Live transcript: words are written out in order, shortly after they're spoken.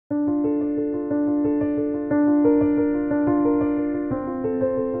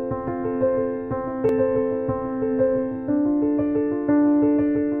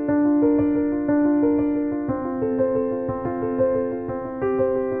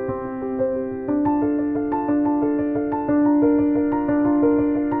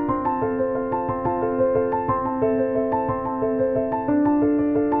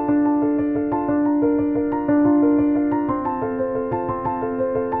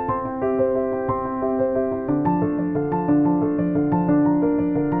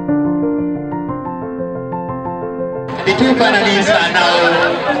two panelists are now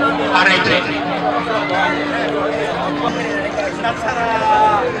arranged.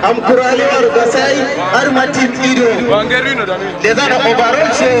 am kurali war gasai armatin ido lezana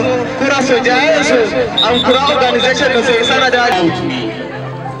overall so kura so jaye so am kura organization no so sana da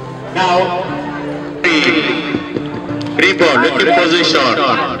now Ripple looking position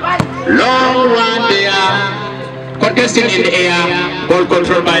long one there contesting in the air ball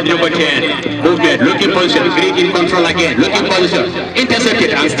control by number 10 movement looking position green in control again looking position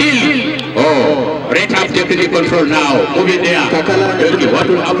intercepted and still red have taken the control now moving there okay what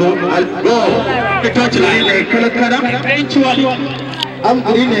will happen go to touchline eventually am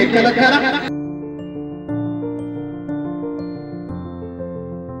green kala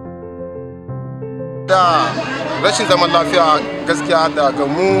da rashin zaman lafiya gaskiya daga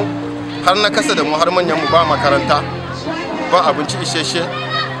mu har na kasa da mu har manyan mu ba makaranta ba abinci isheshe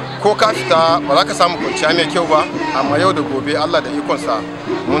ko ka fita ba za ka samu kwanciya mai kyau ba amma yau da gobe Allah da ikonsa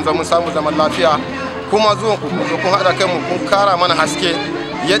mun samu zaman lafiya kuma zuwan ku kun haɗa kai mu kun kara mana haske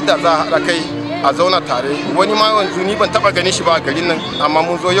yadda za a haɗa kai a zauna tare wani ma yanzu ni ban taɓa ganin shi ba a garin nan amma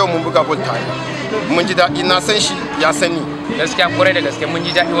mun zo yau mun buga bol tare mun ji daɗi na san shi ya sani gaskiya kwarai da gaske mun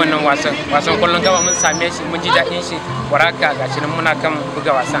ji daɗi wannan wasan kwallon gaba mun same shi mun ji daɗin shi waraka gashi nan muna kan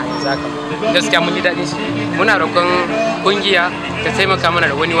buga wasan yanzu haka gaskiya mun ji daɗin shi muna roƙon kungiya ta taimaka mana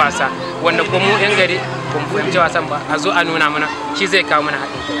da wani wasa wanda ko mu yan gari ba mu fahimci wasan ba a zo a nuna mana shi zai kawo mana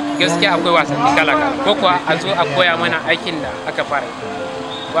haɗin gaskiya akwai wasanni kala kala ko kuwa a zo a koya mana aikin da aka fara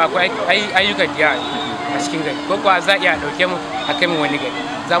ko akwai ayyukan jiya a cikin gari ko kuwa za a iya ɗauke mu a kai mu wani gari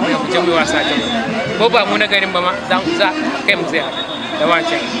za mu yi mu wasa ta ko ba mu na garin ba ma za a kai mu zai haɗu da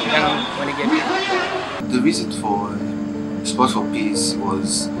wancan yan wani gari. The visit for Sports for Peace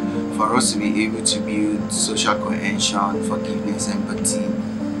was for us to be able to build social cohesion, forgiveness, empathy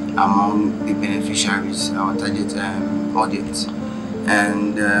among the beneficiaries, our target audience,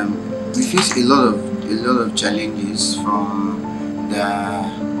 and we face a lot of challenges from the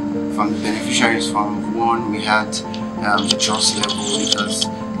beneficiaries. From one, we had the trust level because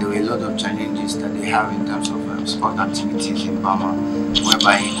there were a lot of challenges that they have in terms of sport activities in Burma,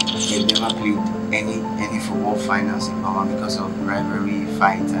 whereby they never played any football finals in Burma because of rivalry,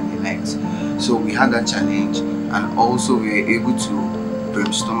 fights and the likes. So we had that challenge, and also we were able to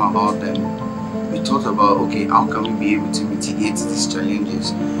brainstorm about them. We thought about, okay, how can we be able to mitigate these challenges?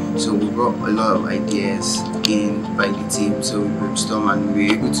 So we brought a lot of ideas in by the team, so we brainstormed and we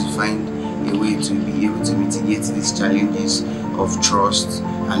were able to find a way to be able to mitigate these challenges of trust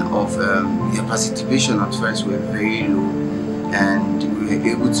and of their participation at first were very low, and we were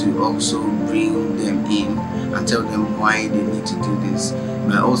able to also bring them in and tell them why they need to do this.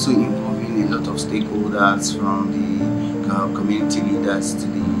 By also involving a lot of stakeholders, from the community leaders to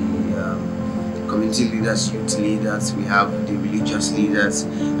the community leaders, youth leaders, we have the religious leaders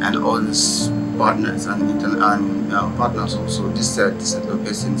and all these partners and partners also, this set of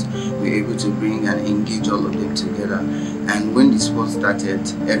persons, we were able to bring and engage all of them together. And when the sport started,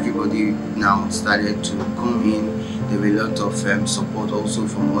 everybody now started to come in. There were a lot of support also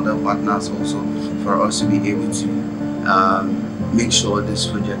from other partners also for us to be able to make sure this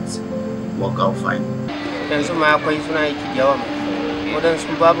project work out fine.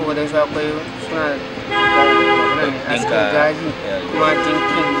 Wadansu babu wadansu akwai suna askin gaji kuma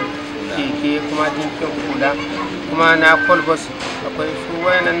dinkin keke kuma dinkin kula kuma na kolbos akwai su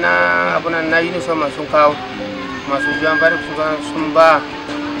wayannan na abunan na uniform sun kawo masu biyan bari sun ba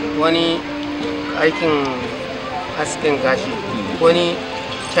wani aikin askin gashi wani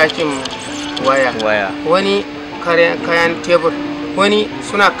cakin waya wani kayan tebur wani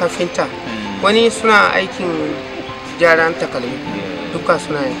suna kafinta wani suna aikin gyaran takalmi duka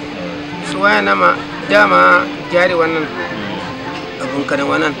suna yi su waya nama dama jari wannan abun karin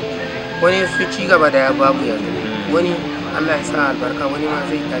wannan wani su ci gaba da ya babu yanzu wani Allah ya sa albarka wani ma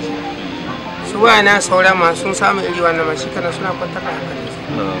zai tashi su waya na sauran ma sun samu iri wannan ma shi kana suna kwantar da hankali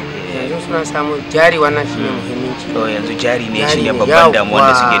yanzu suna samu jari wannan shi ne muhimmanci to yanzu jari ne shi ne babban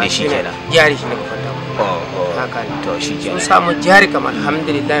damuwar da suke da shi kenan jari shi ne babban damuwa haka ne to shi kenan sun samu jari kamar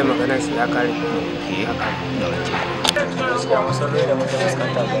alhamdulillah maganar su ya kare haka gaskiya masarai da muka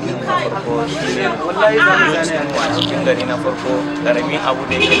fuskanta gari na farko a cikin gari na farko karamin abu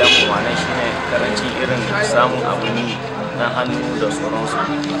da yake damu mana shine karancin irin samun abun yi na hannu da sauransu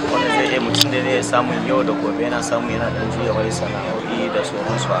wanda zai iya mutum da zai samun yau da gobe yana samu yana dan juya wani sana'o'i da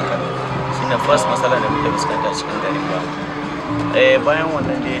sauransu a kan shine first matsala da muka fuskanta cikin garin ba bayan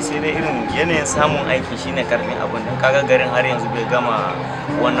wannan dai sai dai irin yanayin samun aiki shine karfin abin da kaga garin har yanzu bai gama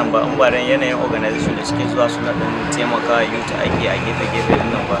wannan ba in ba dan yanayin organization da suke zuwa suna dan taimaka youth aiki a gefe-gefe din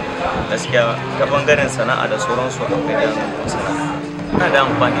nan ba gaskiya ta bangaren sana'a da sauransu akwai da sana'a yana da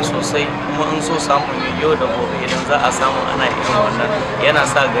amfani sosai kuma in so samu ne yau da gobe idan za a samu ana irin wannan yana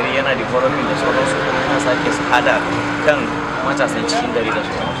sa gari yana developing da sauransu kuma sake su hada kan matasan cikin gari da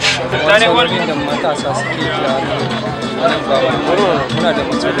sauransu. Da matasa suke kira muna da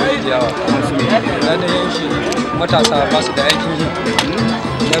matsaloli da yawa na ɗayan shi matasa ba su da aikin yi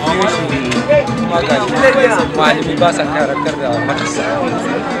na biyu shi kuma ga malami ba sa karantar da matasa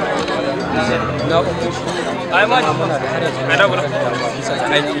na uku shi muna da haraji da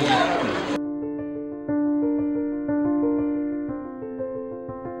aiki